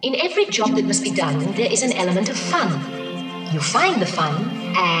In every job that must be done, there is an element of fun. You find the fun,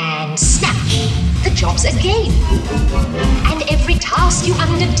 and snap, the job's a game. And every task you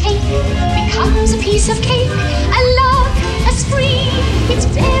undertake becomes a piece of cake, a lark, a spree. It's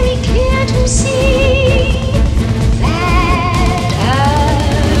very